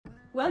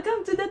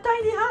Welcome to the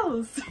tiny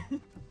house!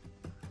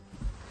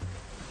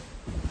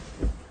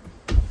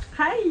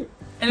 Hi!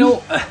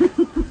 Hello!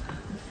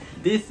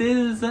 This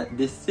is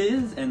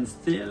and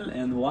still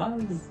and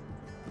was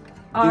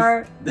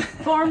our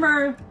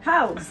former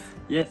house.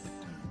 Yes.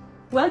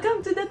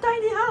 Welcome to the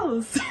tiny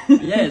house!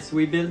 Yes,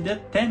 we built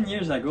it 10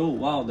 years ago.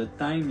 Wow, the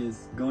time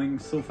is going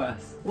so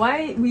fast.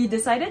 Why we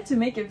decided to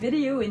make a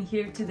video in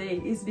here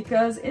today is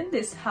because in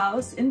this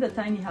house, in the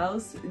tiny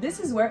house, this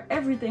is where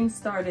everything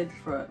started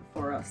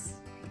for us.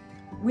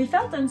 We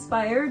felt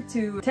inspired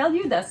to tell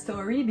you that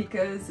story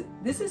because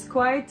this is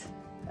quite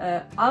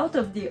out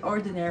of the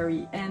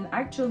ordinary, and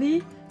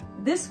actually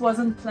this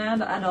wasn't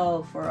planned at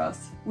all for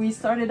us. We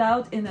started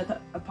out in an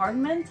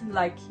apartment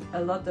like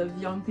a lot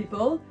of young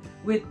people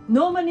with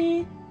no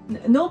money,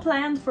 no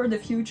plan for the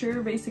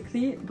future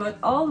basically, but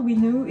all we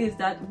knew is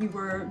that we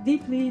were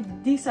deeply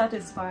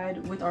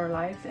dissatisfied with our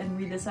life and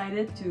we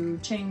decided to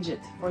change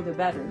it for the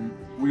better.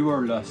 We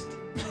were lost.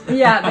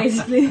 Yeah,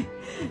 basically.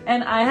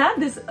 And I had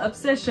this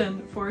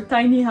obsession for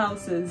tiny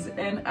houses,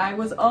 and I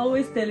was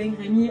always telling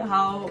Remy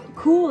how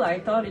cool I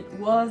thought it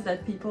was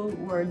that people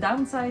were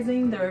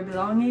downsizing their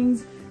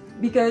belongings,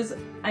 because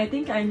I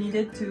think I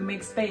needed to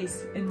make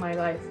space in my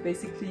life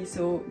basically,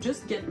 so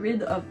just get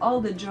rid of all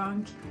the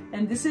junk.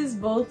 And this is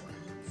both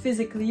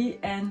physically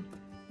and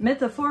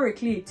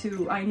metaphorically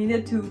too. I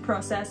needed to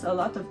process a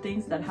lot of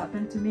things that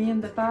happened to me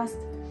in the past,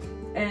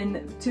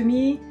 and to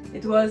me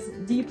it was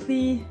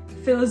deeply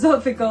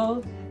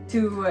philosophical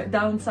to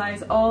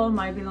downsize all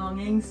my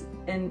belongings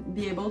and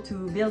be able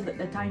to build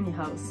a tiny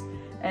house.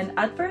 And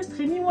at first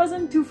Remy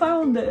wasn't too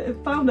fond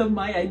of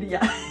my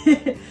idea.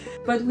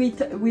 But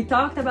we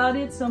talked about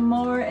it some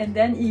more, and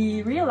then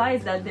he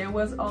realized that there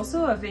was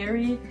also a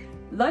very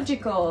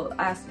logical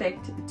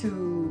aspect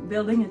to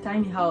building a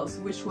tiny house,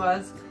 which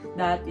was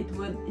that it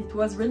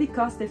was really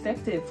cost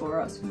effective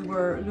for us. We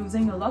were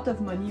losing a lot of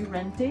money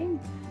renting,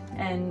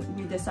 and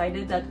we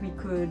decided that we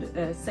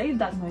could save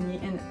that money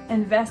and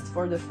invest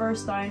for the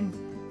first time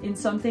in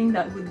something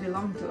that would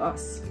belong to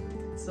us.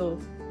 So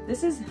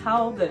this is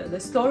how the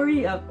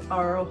story of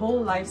our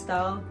whole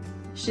lifestyle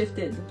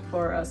shifted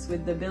for us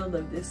with the build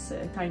of this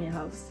tiny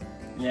house.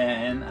 Yeah,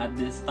 and at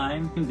this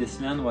time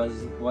this land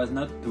was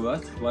not to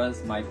us, it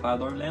was my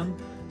father's land,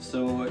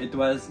 so it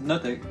was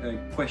not a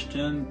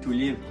question to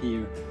live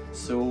here.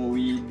 So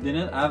we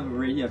didn't have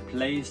really a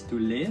place to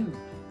live,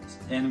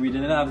 and we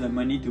didn't have the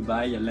money to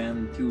buy a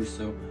land too,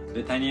 so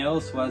the tiny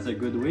house was a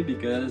good way,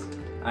 because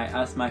I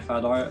asked my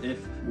father if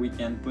we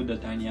can put the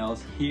tiny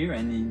house here,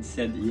 and he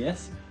said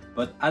yes.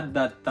 But at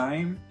that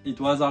time it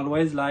was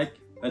always like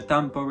a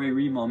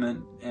temporary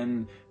moment,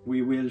 and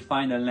we will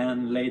find a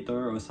land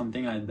later or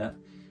something like that.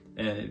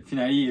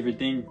 Finally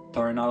everything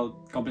turned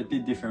out completely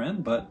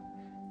different, but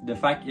the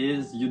fact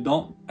is you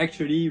don't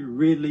actually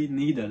really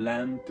need a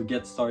land to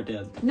get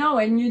started. No,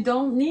 and you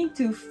don't need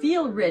to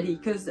feel ready,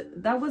 because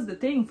that was the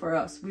thing for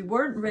us. We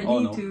weren't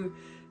ready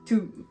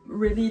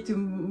to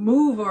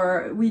move,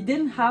 or we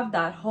didn't have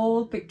that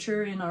whole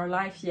picture in our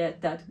life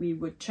yet that we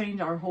would change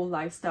our whole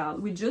lifestyle.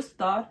 We just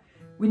thought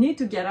we need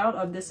to get out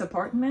of this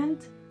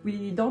apartment.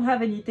 We don't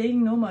have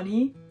anything, no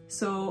money,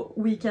 so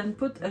we can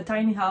put a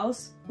tiny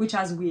house which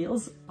has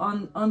wheels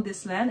on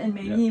this land and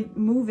maybe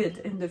move it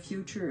in the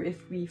future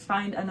if we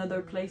find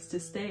another place to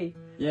stay.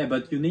 Yeah,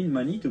 but you need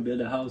money to build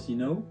a house, you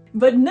know?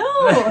 But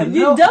no,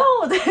 you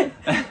don't!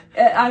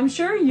 I'm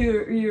sure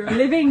you're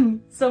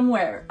living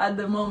somewhere at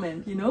the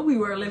moment, you know? We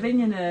were living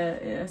in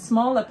a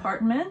small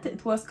apartment.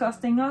 It was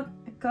costing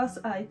us,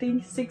 I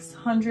think,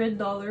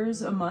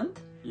 $600 a month,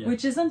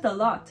 which isn't a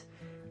lot.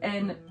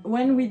 And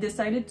when we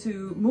decided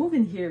to move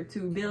in here to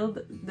build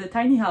the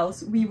tiny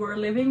house, we were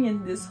living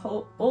in this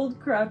whole old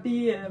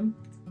crappy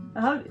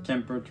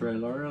camper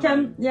trailer.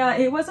 Yeah,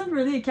 it wasn't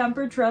really a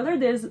camper trailer.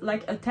 There's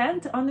like a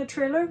tent on the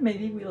trailer.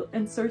 Maybe we'll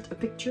insert a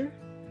picture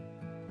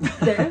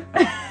there.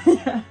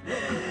 Yeah.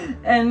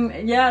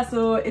 And yeah,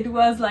 so it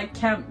was like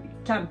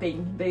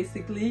camping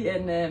basically,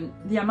 and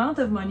the amount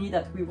of money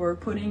that we were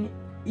putting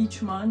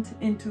each month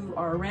into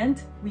our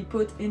rent, we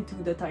put into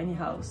the tiny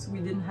house. We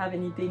didn't have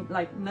anything,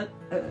 like not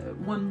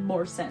one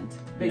more cent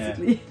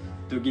basically.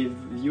 Yeah. To give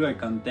you a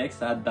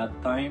context, at that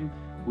time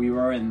we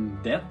were in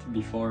debt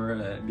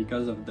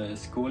because of the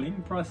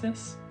schooling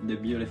process, the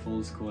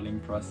beautiful schooling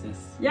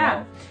process. Yeah.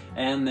 Wow.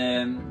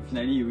 And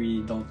finally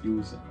we don't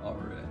use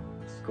our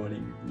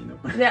schooling, you know.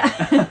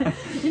 Yeah.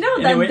 You know,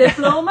 anyway. that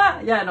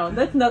diploma? Yeah, no,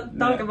 let's not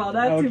talk about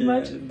that too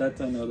much.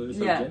 That's another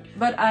subject. Yeah,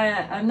 but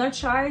I'm not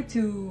shy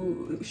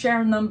to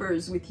share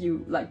numbers with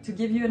you. Like, to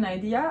give you an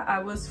idea,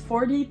 I was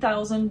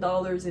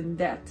 $40,000 in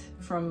debt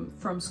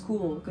from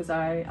school, because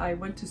I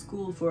went to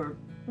school for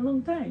a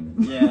long time.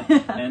 Yeah,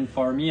 and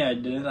for me, I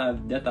didn't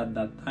have debt at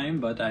that time,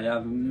 but I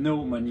have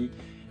no money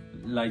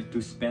like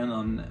to spend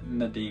on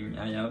nothing.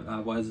 I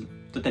was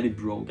totally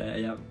broke.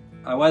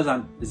 I was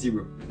at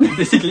zero,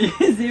 basically.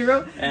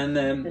 Zero.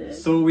 And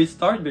so we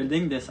start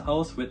building this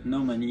house with no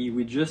money.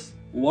 We just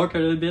work a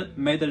little bit,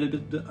 made a little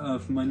bit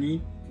of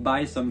money,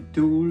 buy some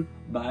tool,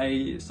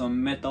 buy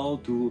some metal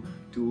to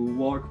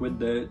work with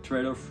the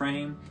trailer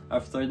frame.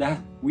 After that,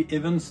 we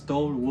even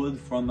stole wood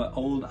from an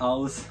old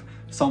house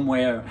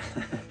somewhere.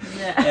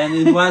 Yeah. And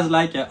it was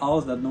like a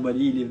house that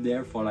nobody lived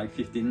there for like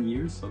 15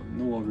 years, so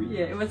no worry.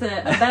 Yeah, it was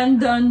an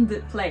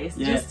abandoned place,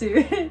 Yeah. just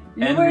to...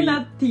 we're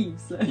not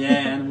thieves.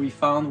 Yeah, and we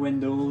found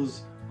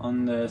windows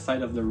on the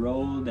side of the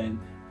road, and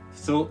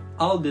so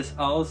all this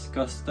house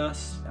cost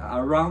us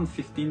around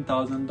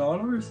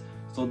 $15,000.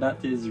 So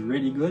that is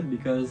really good,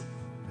 because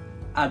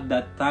at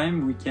that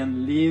time we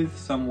can live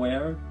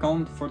somewhere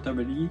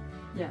comfortably,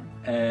 yeah,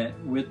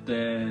 with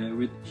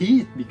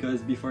heat,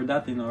 because before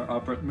that in our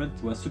apartment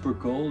it was super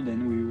cold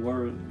and we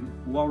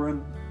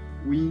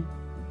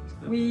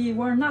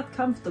were not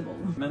comfortable.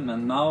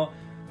 And now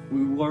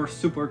we were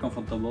super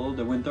comfortable.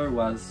 The winter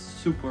was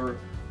super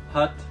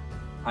hot.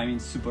 I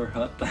mean, super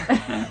hot.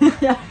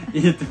 Yeah.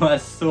 It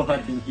was so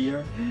hot in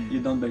here,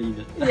 you don't believe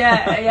it.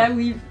 Yeah,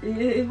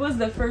 it was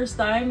the first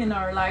time in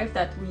our life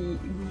that we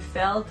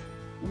felt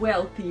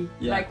wealthy.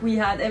 Yeah. Like we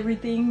had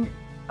everything,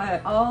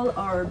 all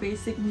our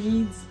basic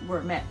needs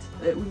were met.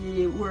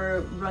 We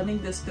were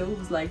running the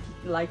stoves like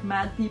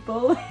mad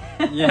people.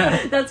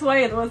 Yeah. That's why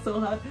it was so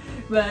hot.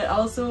 But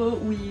also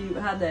we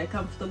had a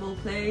comfortable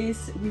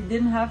place. We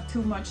didn't have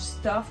too much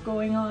stuff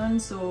going on,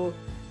 so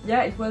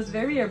yeah, it was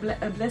very a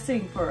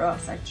blessing for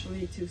us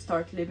actually to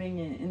start living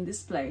in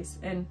this place.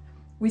 And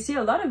we see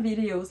a lot of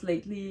videos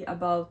lately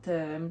about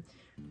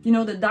you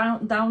know, the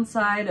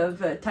downside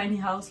of tiny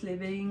house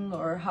living,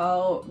 or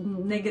how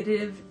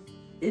negative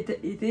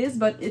it is,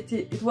 but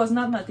it was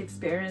not that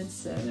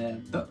experience. Yeah.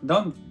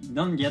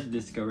 Don't get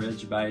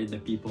discouraged by the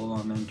people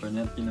on the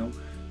internet. You know,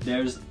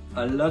 there's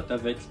a lot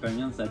of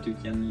experience that you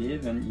can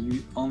live, and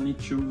you only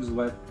choose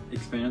what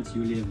experience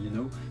you live. You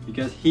know,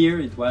 because here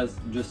it was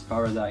just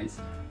paradise.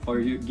 For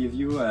you, give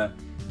you a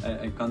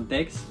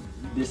context,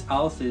 this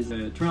house is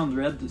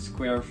 300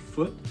 square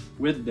foot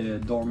with the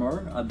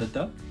dormer at the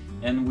top,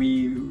 and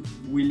we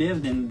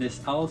lived in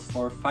this house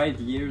for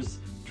 5 years,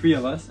 3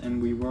 of us, and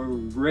we were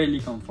really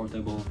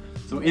comfortable.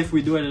 So if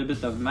we do a little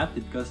bit of math,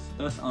 it cost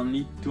us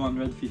only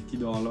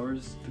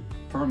 $250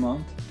 per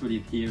month to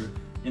live here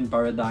in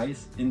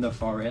paradise, in the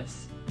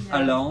forest,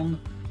 yeah, alone.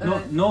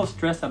 No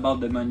stress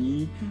about the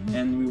money,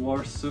 and we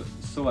were so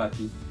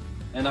happy.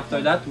 And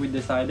after that, we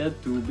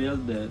decided to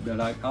build the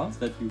lighthouse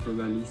that you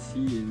probably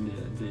see in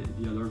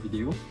the other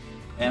video.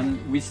 And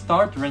we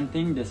start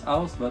renting this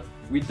house, but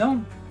we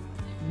don't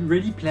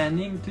really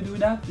planning to do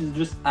that. It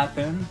just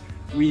happened.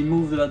 We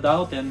moved it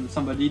out, and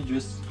somebody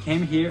just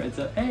came here and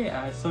said, "Hey,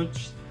 I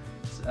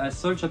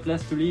searched a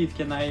place to live.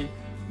 Can I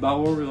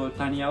borrow your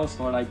tiny house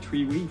for like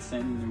 3 weeks?"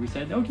 And we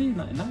said, "Okay,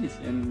 nice."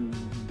 And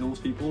those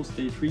people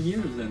stayed 3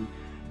 years, and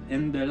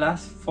in the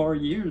last 4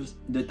 years,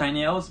 the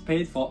tiny house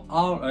paid for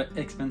all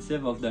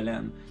expenses of the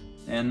land.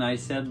 And I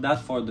said that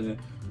for the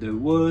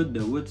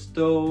wood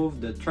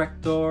stove, the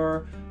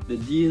tractor, the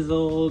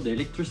diesel, the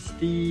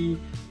electricity,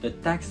 the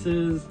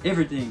taxes,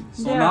 everything.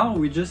 So yeah, now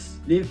we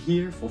just live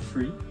here for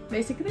free.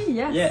 Basically,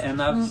 yes. Yeah,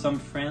 and have some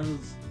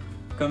friends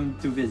come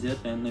to visit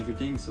and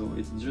everything. So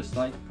it's just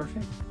like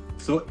perfect.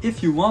 So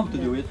if you want to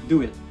do it,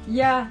 do it.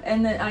 Yeah,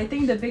 and I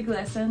think the big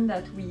lesson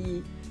that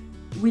we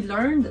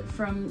learned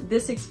from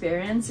this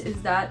experience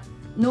is that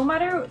no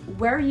matter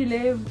where you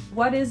live,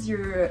 what is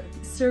your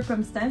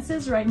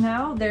circumstances right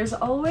now, there's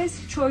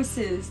always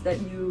choices that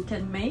you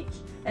can make,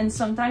 and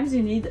sometimes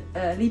you need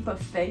a leap of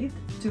faith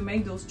to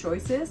make those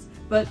choices.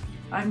 But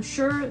I'm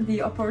sure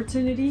the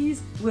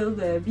opportunities will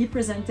be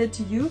presented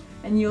to you,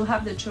 and you'll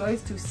have the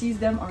choice to seize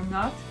them or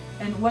not.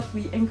 And what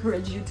we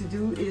encourage you to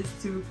do is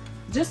to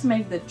just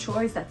make the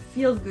choice that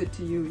feels good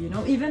to you, you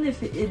know, even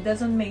if it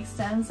doesn't make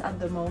sense at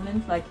the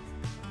moment, like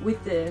with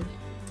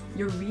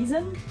your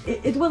reason,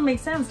 it will make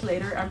sense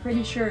later. I'm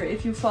pretty sure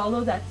if you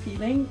follow that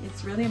feeling,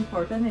 it's really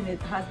important, and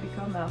it has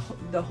become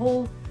the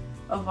whole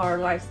of our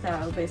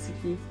lifestyle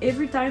basically.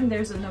 Every time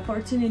there's an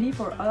opportunity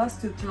for us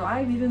to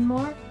thrive even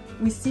more,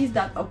 we seize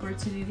that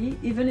opportunity,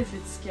 even if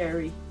it's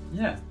scary.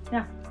 Yeah.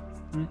 Yeah.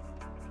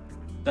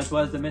 That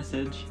was the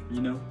message,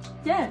 you know.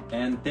 Yeah.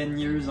 And 10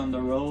 years on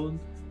the road,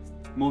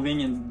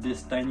 moving in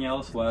this tiny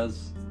house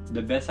was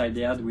the best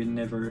idea we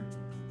never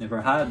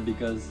had,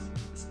 because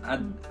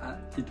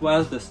it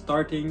was the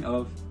starting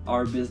of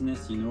our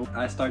business, you know.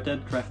 I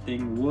started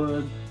crafting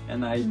wood,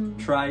 and I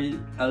tried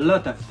a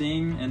lot of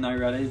things, and I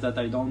realized that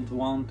I don't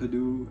want to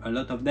do a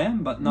lot of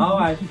them. But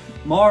now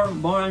more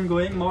I'm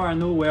going, more I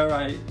know where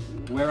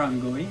I'm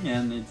going,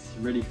 and it's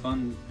really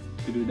fun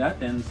to do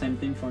that. And same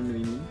thing for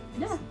Noémie.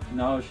 Yeah.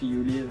 Now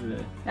you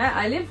live.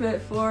 I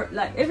live for,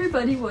 like,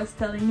 everybody was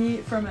telling me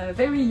from a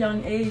very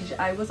young age.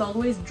 I was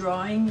always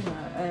drawing.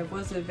 I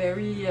was a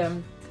very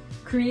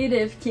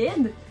creative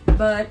kid,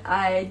 but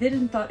I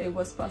didn't thought it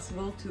was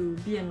possible to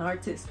be an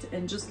artist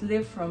and just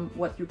live from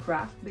what you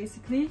craft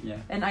basically. Yeah.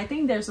 And I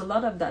think there's a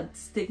lot of that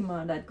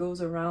stigma that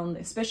goes around,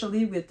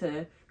 especially with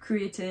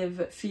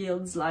creative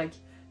fields like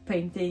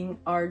painting,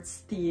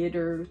 arts,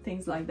 theater,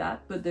 things like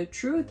that. But the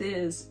truth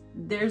is,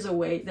 there's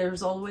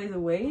always a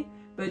way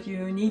but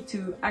you need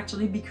to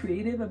actually be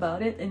creative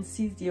about it and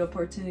seize the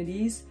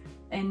opportunities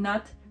and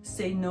not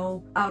say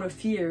no out of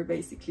fear,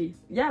 basically.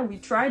 Yeah, we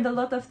tried a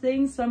lot of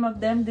things, some of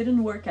them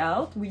didn't work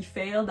out, we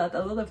failed at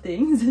a lot of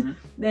things,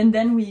 and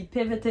then we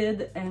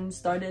pivoted and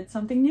started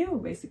something new,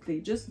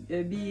 basically, just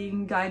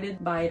being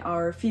guided by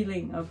our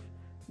feeling of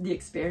the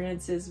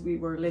experiences we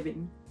were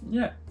living.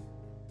 Yeah.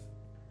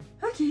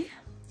 Okay.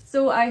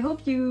 So I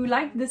hope you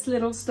liked this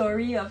little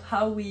story of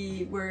how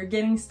we were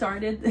getting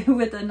started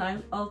with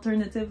an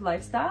alternative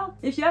lifestyle.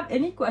 If you have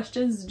any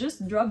questions,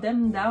 just drop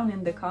them down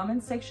in the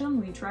comment section.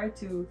 We try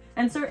to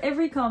answer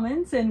every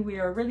comment and we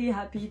are really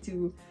happy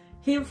to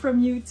hear from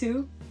you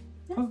too.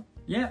 Yeah. Oh,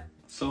 yeah.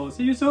 So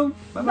see you soon.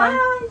 Bye-bye.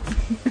 Bye!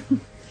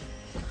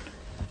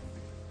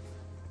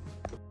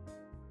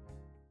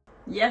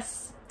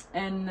 Yes.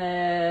 And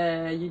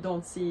you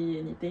don't see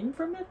anything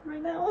from it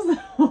right now,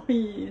 so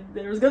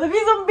there's gonna be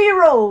some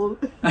B-roll!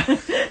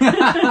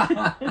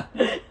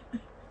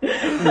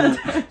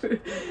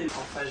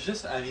 On fait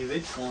juste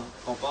arriver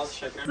qu'on passe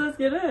chacun. Parce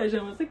que là,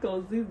 j'aimerais ça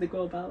qu'on se dise de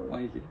quoi on parle.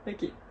 Ouais, ok.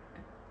 Ok.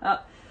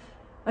 Ah.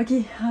 Ok,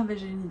 ah ben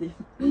j'ai une idée.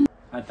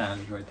 Attends,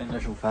 je vais éteindre le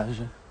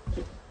chauffage.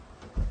 Ok.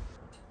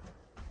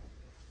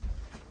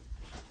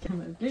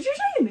 Je suis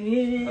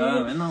gênée! Ah,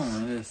 mais non,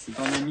 c'est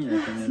ton ami la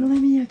caméra. C'est mon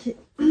ami, ok.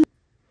 Oui,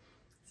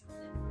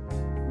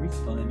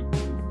 c'est ton ami.